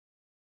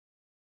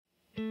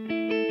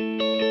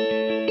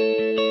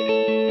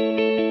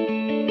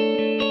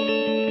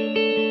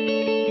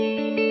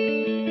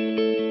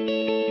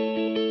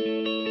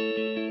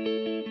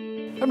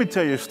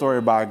tell you a story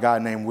about a guy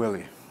named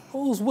Willie.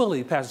 Who's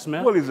Willie, Pastor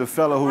Smith? Willie's a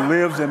fellow who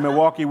lives in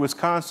Milwaukee,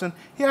 Wisconsin.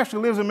 He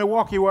actually lives in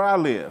Milwaukee where I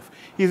live.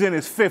 He's in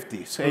his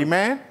 50s.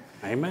 Amen?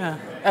 Amen.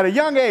 At a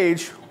young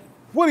age,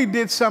 Willie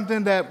did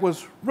something that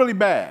was really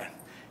bad.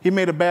 He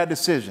made a bad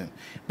decision.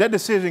 That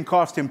decision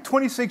cost him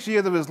 26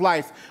 years of his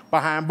life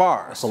behind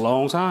bars. That's a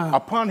long time.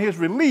 Upon his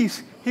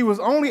release, he was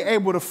only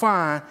able to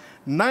find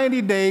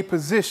 90-day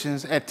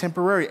positions at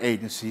temporary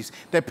agencies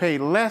that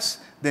paid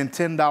less than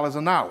 $10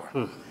 an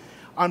hour.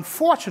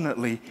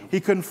 Unfortunately, he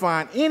couldn't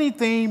find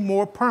anything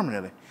more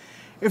permanently.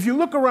 If you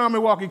look around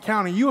Milwaukee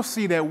County, you'll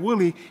see that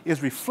Willie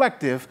is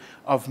reflective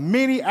of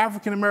many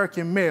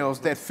African-American males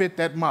that fit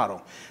that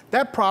model.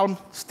 That problem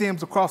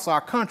stems across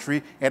our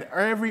country at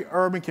every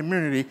urban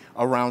community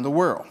around the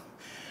world.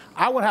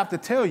 I would have to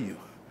tell you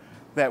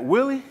that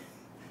Willie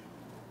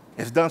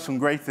has done some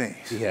great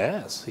things. He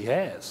has. He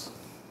has.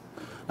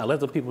 Now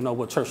let the people know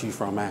what church you're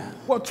from, man.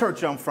 What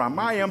church I'm from?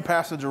 I am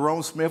Pastor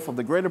Jerome Smith of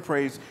the Greater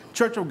Praise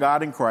Church of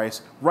God in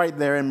Christ, right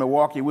there in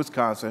Milwaukee,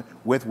 Wisconsin,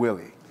 with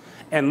Willie.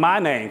 And my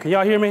name, can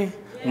y'all hear me?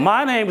 Yeah.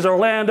 My name is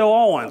Orlando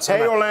Owens.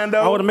 Hey, Orlando.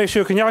 I want to make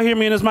sure, can y'all hear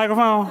me in this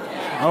microphone?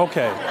 Yeah.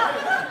 Okay.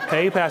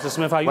 Hey, Pastor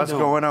Smith, how you doing? What's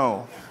going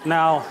on?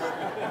 Now,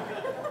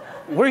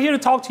 we're here to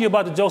talk to you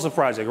about the Joseph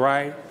Project,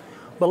 right?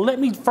 But let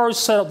me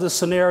first set up the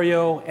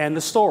scenario and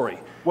the story.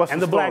 What's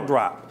and the black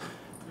drop.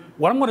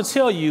 What I'm going to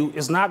tell you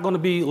is not going to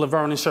be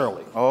Laverne and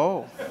Shirley.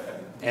 Oh.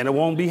 And it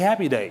won't be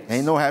happy days.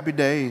 Ain't no happy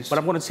days. But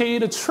I'm going to tell you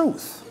the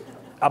truth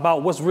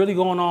about what's really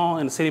going on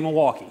in the city of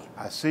Milwaukee.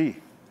 I see.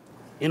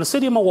 In the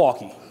city of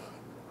Milwaukee,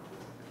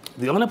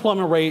 the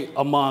unemployment rate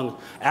among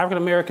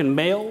African-American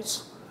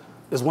males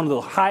is one of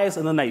the highest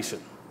in the nation.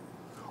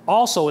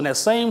 Also, in that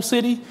same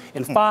city,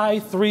 in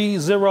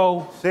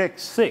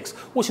 53066.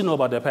 What you know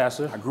about that,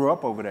 Pastor? I grew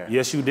up over there.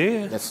 Yes, you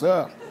did. Yes,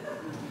 sir.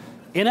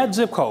 In that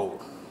zip code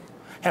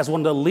has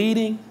one of the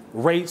leading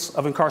rates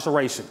of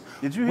incarceration.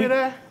 Did you hear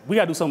that? We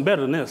got to do something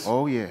better than this.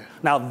 Oh, yeah.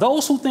 Now,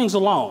 those two things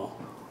alone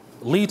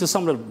lead to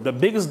some of the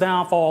biggest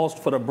downfalls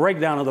for the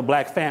breakdown of the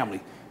black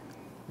family.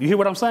 You hear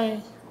what I'm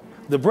saying?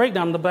 The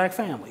breakdown of the black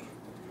family.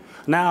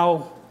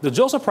 Now, the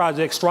Joseph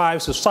Project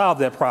strives to solve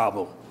that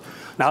problem.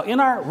 Now, in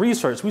our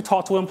research, we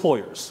talked to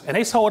employers, and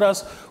they told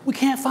us, we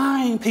can't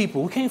find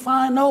people. We can't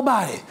find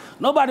nobody.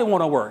 Nobody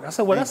want to work. I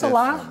said, well, that's a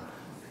lie.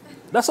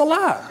 That's a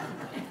lie.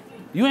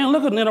 You ain't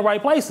looking in the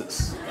right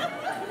places.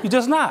 You're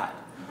just not.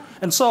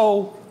 And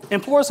so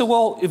employers said,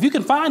 well, if you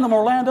can find them,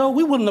 Orlando,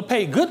 we willing to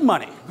pay good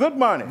money. Good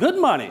money. Good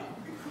money.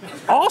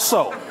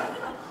 Also,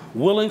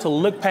 willing to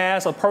look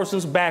past a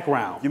person's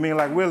background. You mean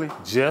like Willie?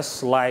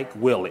 Just like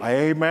Willie.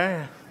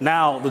 Amen.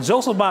 Now, the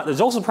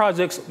Joseph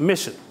Project's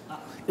mission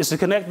is to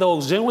connect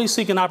those genuinely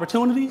seeking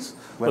opportunities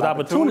with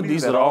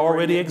opportunities that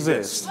already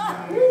exist.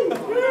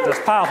 That's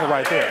powerful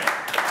right there.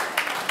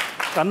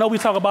 I know we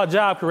talk about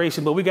job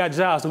creation, but we got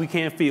jobs that we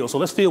can't fill. So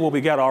let's fill what we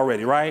got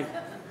already, right?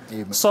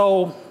 Amen.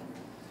 So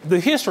the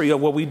history of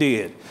what we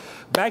did.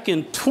 Back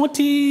in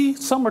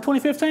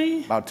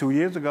 2015? About 2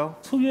 years ago.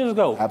 2 years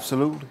ago.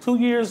 Absolutely. 2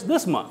 years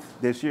this month.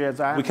 This year,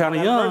 we kind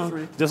of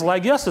young, just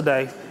like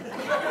yesterday.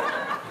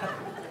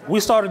 We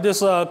started this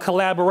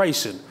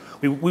collaboration.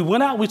 We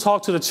went out and we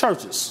talked to the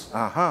churches.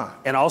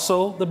 And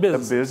also the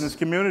business. The business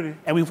community.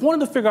 And we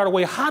wanted to figure out a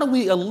way, how do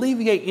we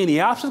alleviate any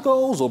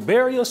obstacles or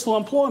barriers to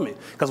employment?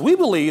 Because we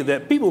believe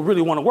that people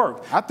really want to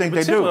work. I think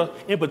they do.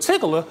 In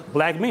particular,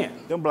 black men.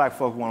 Them black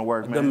folks want to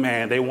work,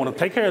 man. They want to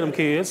take care of them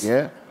kids.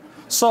 Yeah.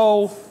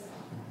 So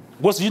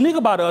what's unique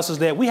about us is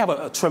that we have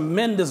a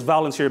tremendous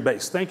volunteer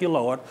base. Thank you,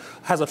 Lord.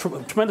 Has a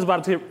tremendous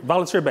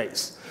volunteer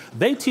base.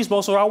 They teach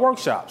most of our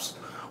workshops.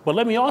 But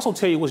let me also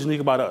tell you what's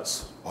unique about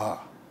us.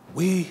 Wow.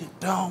 We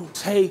don't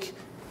take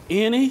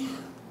any,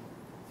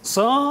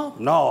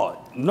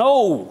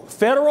 no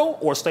federal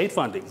or state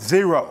funding.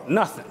 Zero.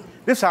 Nothing.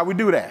 This is how we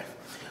do that.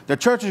 The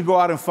churches go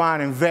out and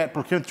find and vet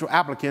potential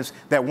applicants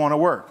that want to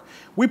work.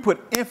 We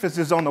put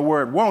emphasis on the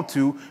word want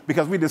to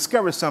because we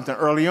discovered something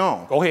early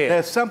on. Go ahead.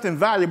 There's something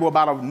valuable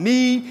about a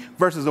need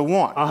versus a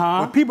want.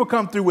 When people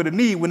come through with a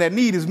need, when that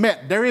need is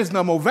met, there is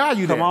no more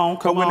value there.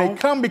 But when they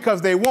come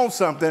because they want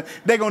something,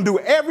 they're going to do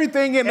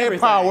everything in their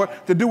power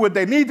to do what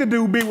they need to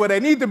do, be where they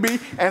need to be,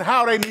 and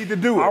how they need to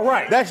do it. All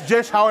right. That's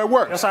just how it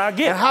works. That's how I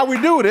get it. And how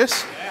we do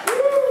this.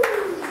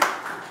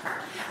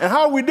 And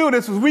how we do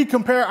this is we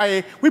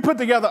put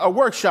together a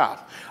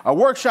workshop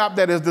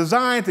that is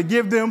designed to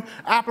give them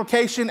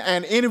application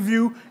and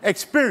interview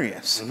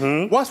experience.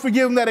 Once we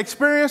give them that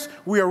experience,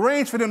 we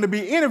arrange for them to be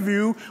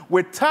interviewed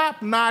with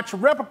top-notch,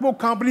 reputable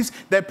companies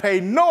that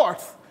pay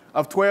north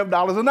of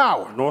 $12 an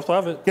hour. North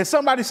of it. Can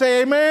somebody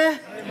say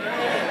amen?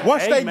 Amen.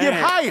 Once they get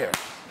hired.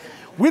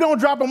 We don't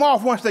drop them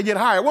off once they get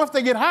hired. Once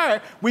they get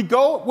hired, we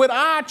go with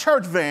our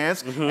church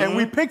vans and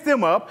we pick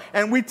them up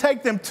and we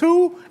take them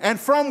to and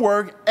from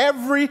work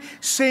every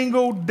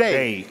single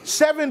day.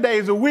 7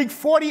 days a week,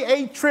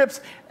 48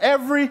 trips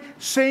every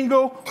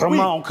single week. Come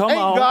on. Ain't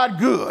God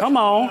good? Come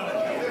on.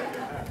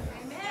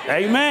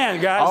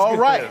 Amen, guys. All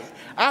right.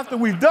 After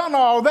we've done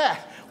all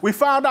that, we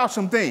found out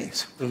some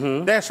things.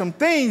 There's some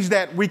things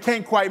that we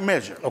can't quite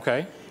measure.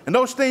 Okay. And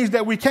those things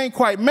that we can't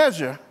quite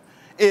measure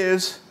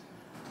is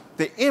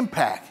the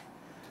impact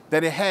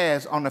that it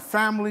has on the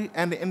family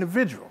and the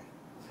individual.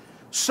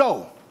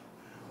 So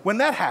when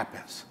that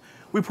happens,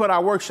 we put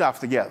our workshops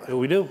together. Yeah,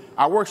 we do.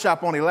 Our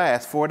workshop only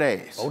lasts 4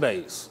 days. 4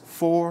 days.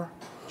 4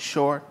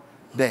 short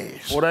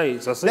days. 4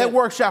 days, that's it. That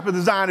workshop is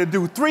designed to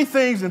do 3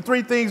 things and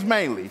 3 things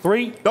mainly.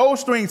 3?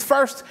 Those things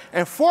first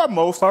and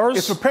foremost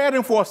is prepare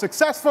them for a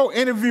successful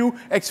interview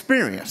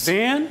experience.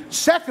 Then?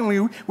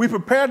 Secondly, we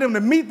prepare them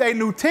to meet their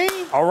new team.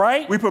 All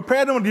right. We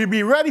prepare them to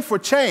be ready for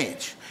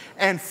change.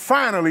 And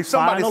finally,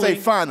 somebody say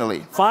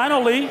finally.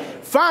 Finally.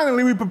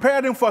 Finally, we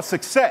prepare them for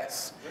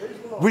success.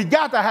 We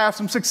got to have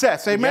some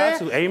success,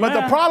 amen? Amen? But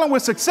the problem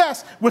with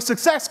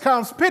success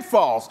comes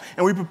pitfalls,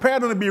 and we prepare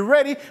them to be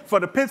ready for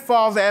the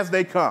pitfalls as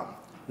they come.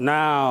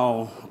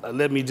 Now,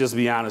 let me just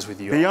be honest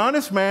with you. Be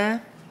honest,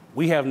 man.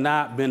 We have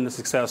not been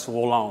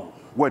successful alone.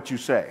 What you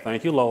say?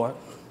 Thank you, Lord.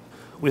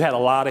 We've had a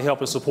lot of help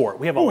and support.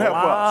 We have a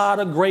lot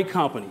of great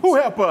companies. Who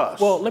help us?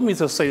 Well, let me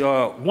just say,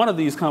 one of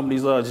these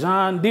companies,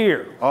 John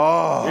Deere.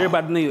 Oh.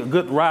 Everybody needs a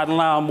good riding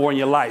lawnmower in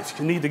your life.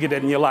 You need to get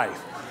that in your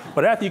life.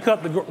 But after you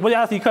cut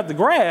the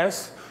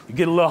grass, you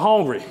get a little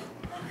hungry.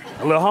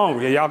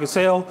 Y'all can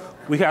tell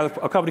we have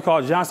a company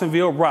called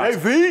Johnsonville Rocks.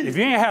 JV. If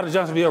you ain't had a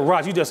Johnsonville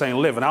Rocks, you just ain't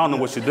living. I don't know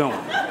what you're doing.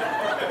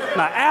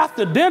 Now,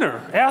 after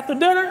dinner,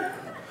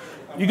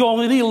 you're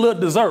going to need a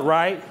little dessert,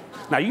 right?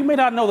 Now, you may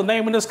not know the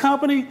name of this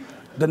company,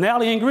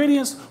 Denali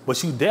Ingredients,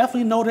 but you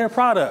definitely know their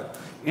product.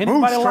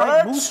 Anybody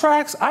like Moose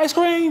Tracks ice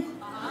cream?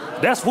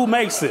 That's who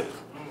makes it.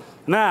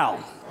 Now,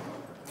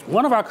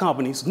 one of our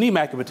companies,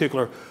 NEMAC in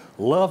particular,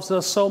 loves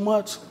us so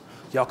much,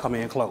 y'all come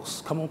in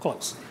close. Come on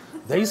close.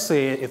 They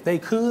said if they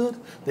could,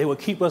 they would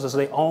keep us as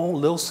their own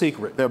little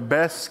secret. Their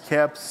best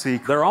kept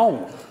secret. Their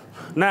own.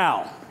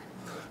 Now,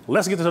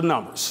 let's get to the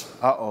numbers.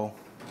 Uh-oh.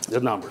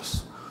 The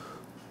numbers.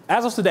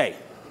 As of today,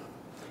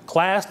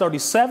 class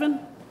 37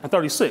 and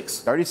 36.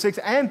 36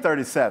 and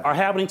 37. Are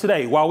happening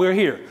today while we're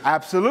here.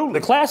 Absolutely.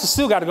 The classes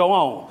still got to go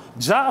on.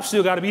 Jobs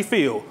still got to be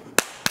filled.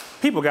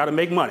 People got to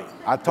make money.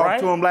 I talked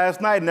to them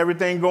last night and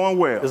everything going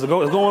well. Is it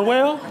going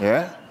well?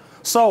 Yeah.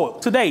 So,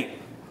 to date,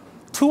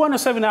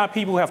 279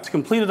 people have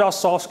completed our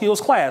soft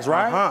skills class,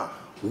 right?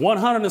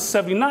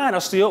 179 are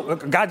still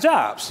got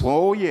jobs.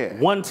 Oh, yeah.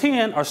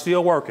 110 are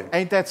still working.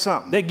 Ain't that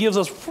something? That gives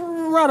us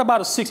right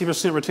about a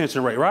 60%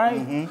 retention rate, right?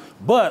 Mm-hmm.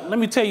 But let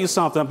me tell you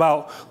something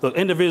about the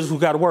individuals who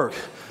got to work.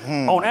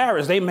 On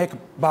average, they make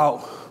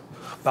about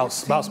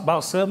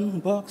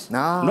 $7.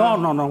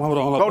 No. Hold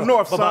on. Go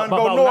north, son.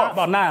 Go north.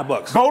 About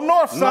 $9. Go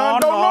north,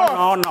 son. Go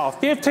north. No.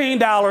 $15.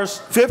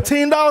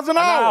 $15 an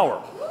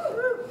hour.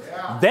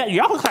 That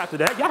y'all can clap to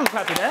that.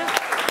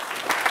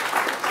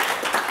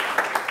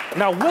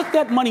 Now, with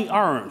that money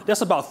earned,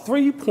 that's about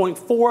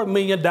 $3.4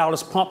 million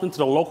pumped into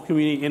the local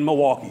community in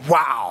Milwaukee.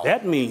 Wow.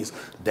 That means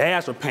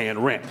dads are paying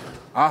rent.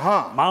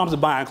 Moms are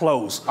buying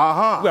clothes. We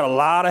got a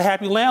lot of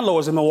happy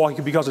landlords in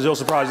Milwaukee because of the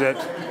Joseph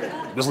Project.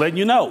 Just letting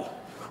you know.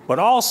 But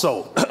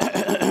also,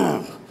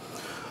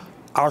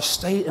 our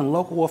state and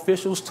local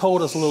officials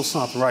told us a little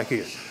something right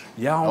here.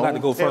 Y'all don't got to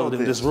go further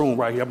than this room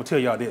right here. I'm going to tell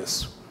y'all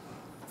this.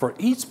 For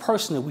each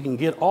person that we can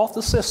get off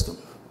the system,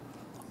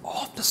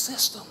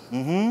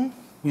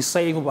 we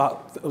save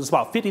about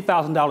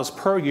 $50,000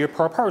 per year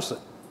per person,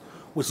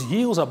 which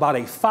yields about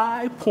a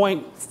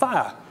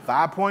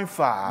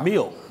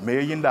 $5.5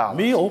 million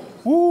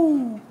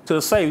to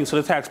the savings to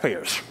the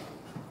taxpayers.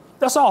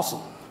 That's awesome.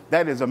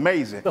 That is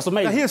amazing. That's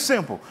amazing. Now, here's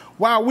simple.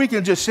 While we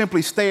can just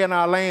simply stay in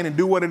our lane and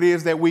do what it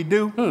is that we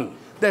do,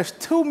 there's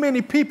too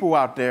many people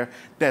out there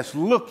that's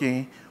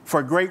looking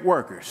for great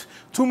workers.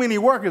 Too many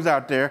workers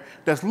out there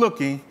that's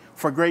looking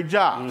for great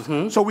jobs.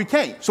 So we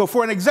can't. So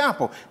for an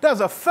example,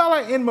 there's a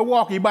fella in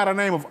Milwaukee by the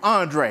name of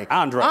Andre.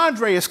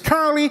 Andre is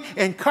currently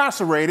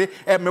incarcerated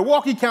at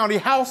Milwaukee County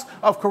House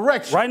of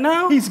Correction. Right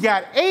now? He's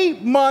got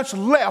 8 months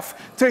left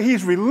till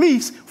he's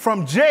released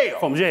from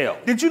jail.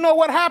 Did you know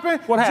what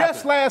happened? What happened?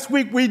 Just last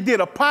week, we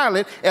did a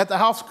pilot at the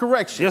House of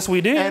Correction. Yes,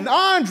 we did. And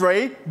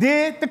Andre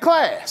did the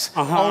class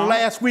on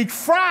last week,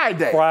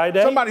 Friday.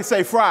 Somebody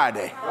say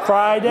Friday.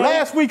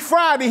 Last week,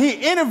 Friday, he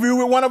interviewed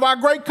with one of our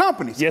great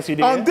companies. Yes, he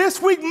did. On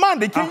this week, Monday.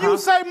 Can you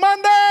say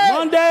Monday?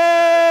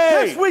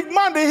 Monday! This week,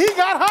 Monday, he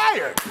got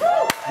hired.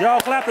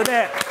 Y'all clap for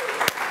that.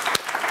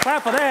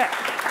 Clap for that.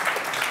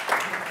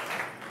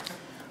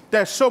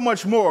 There's so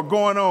much more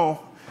going on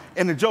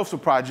in the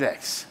Joseph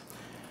Projects.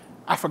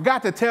 I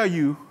forgot to tell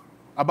you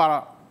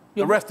about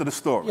the rest of the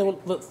story.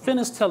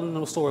 Finish telling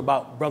them the story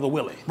about Brother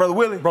Willie. Brother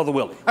Willie? Brother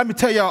Willie. Let me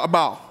tell y'all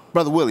about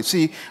Brother Willie.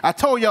 See, I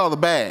told y'all the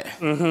bad.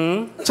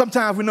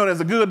 Sometimes we know there's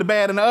the good, the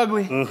bad, and the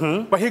ugly.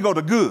 But here go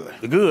the good.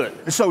 The good.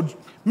 And so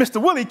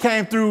Mr. Willie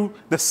came through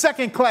the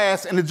second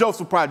class in the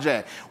Joseph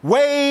Project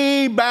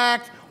way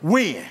back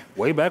when.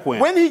 Way back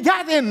when. When he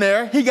got in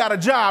there, he got a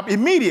job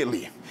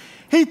immediately.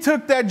 He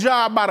took that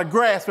job by the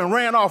grasp and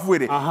ran off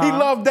with it. He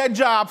loved that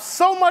job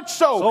so much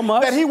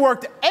that he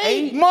worked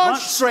 8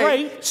 months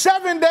straight,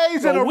 7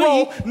 days in a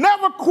row,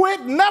 never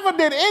quit, never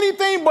did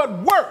anything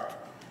but work,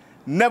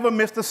 never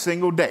missed a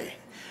single day.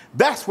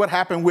 That's what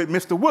happened with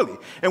Mr. Willie.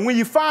 And when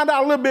you find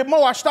out a little bit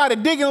more, I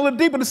started digging a little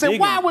deeper to say,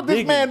 why would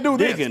this man do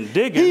this?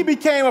 He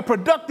became a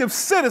productive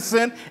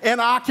citizen in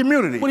our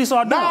community. What he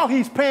started doing? Now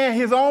he's paying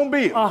his own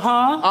bills.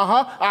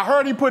 I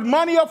heard he put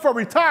money up for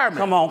retirement.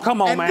 Come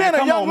on, man. And then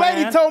a young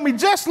lady told me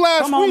just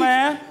last week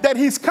that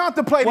he's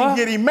contemplating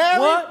getting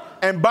married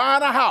and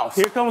buying a house.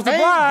 Here comes the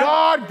Ain't bride.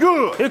 God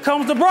good? Here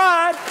comes the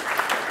bride.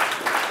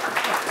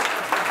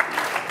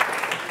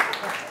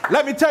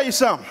 Let me tell you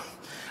something.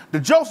 The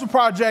Joseph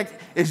Project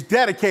is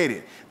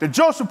dedicated. The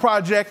Joseph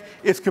Project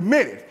is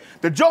committed.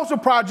 The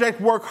Joseph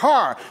Project work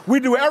hard. We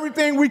do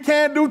everything we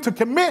can do to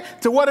commit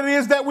to what it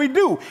is that we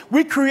do.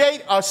 We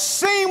create a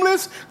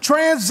seamless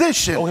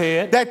transition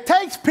that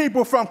takes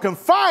people from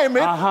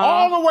confinement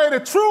all the way to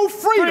true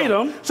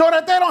freedom so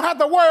that they don't have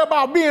to worry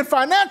about being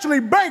financially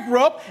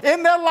bankrupt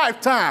in their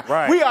lifetime.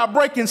 Right. We are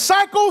breaking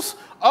cycles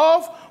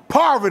of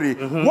poverty,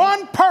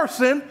 one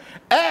person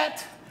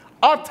at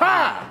a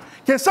time.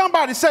 Can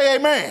somebody say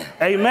amen?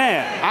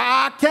 Amen.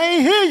 I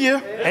can't hear you.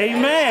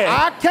 Amen.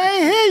 I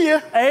can't hear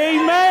you.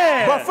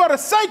 Amen. But for the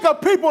sake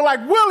of people like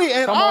Willie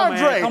and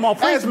Andre,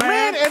 as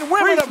men and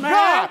women of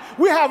God,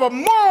 we have a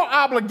moral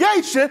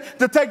obligation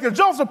to take the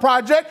Joseph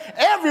Project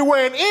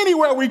everywhere and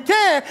anywhere we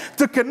can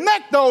to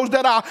connect those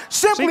that are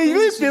simply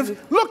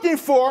looking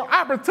for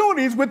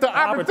opportunities with the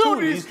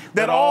opportunities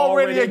that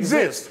already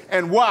exist.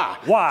 And why?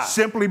 Why?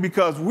 Simply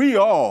because we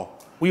all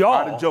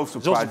are the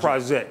Joseph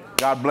Project.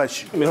 God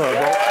bless you. Give me a hug,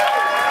 bro.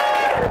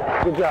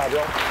 Good job,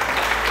 bro.